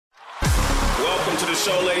Welcome to the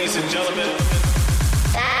show, ladies and gentlemen.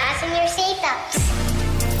 Fasten your seatbelts.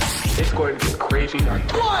 It's going to get crazy. 1, 2,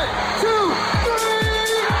 3!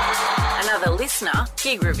 Another listener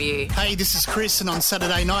gig review. Hey, this is Chris, and on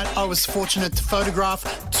Saturday night I was fortunate to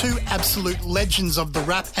photograph two absolute legends of the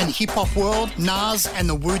rap and hip-hop world, Nas and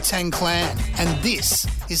the Wu-Tang Clan. And this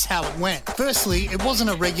is how it went. Firstly, it wasn't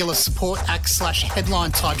a regular support act /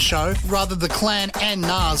 headline type show. Rather, the Clan and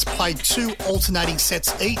Nas played two alternating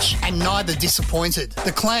sets each, and neither disappointed.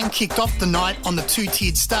 The Clan kicked off the night on the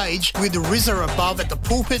two-tiered stage with RZA above at the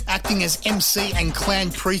pulpit acting as MC and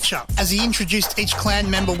Clan preacher. As he introduced each Clan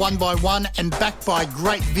member one by one and backed by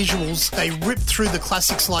great visuals, they ripped through the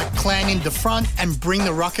classics like Clan in the Front and Bring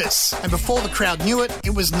the Ruckus. And before the crowd knew it,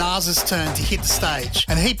 it was Nas's turn to hit the stage.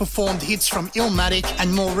 And he performed hits from Illmatic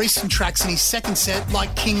and more recent tracks in his second set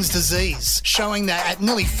like King's Disease, showing that at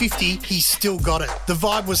nearly 50, he still got it. The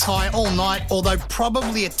vibe was high all night, although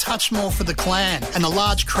probably a touch more for the Clan, and the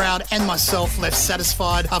large crowd and myself left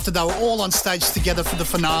satisfied after they were all on stage together for the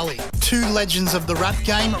finale. Two legends of the rap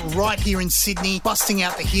game right here in Sydney, busting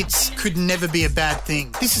out the hits could never be a bad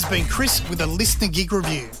thing. This has been Chris with a listener gig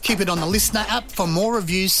review. Keep it on the Listener app for more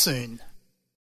reviews soon.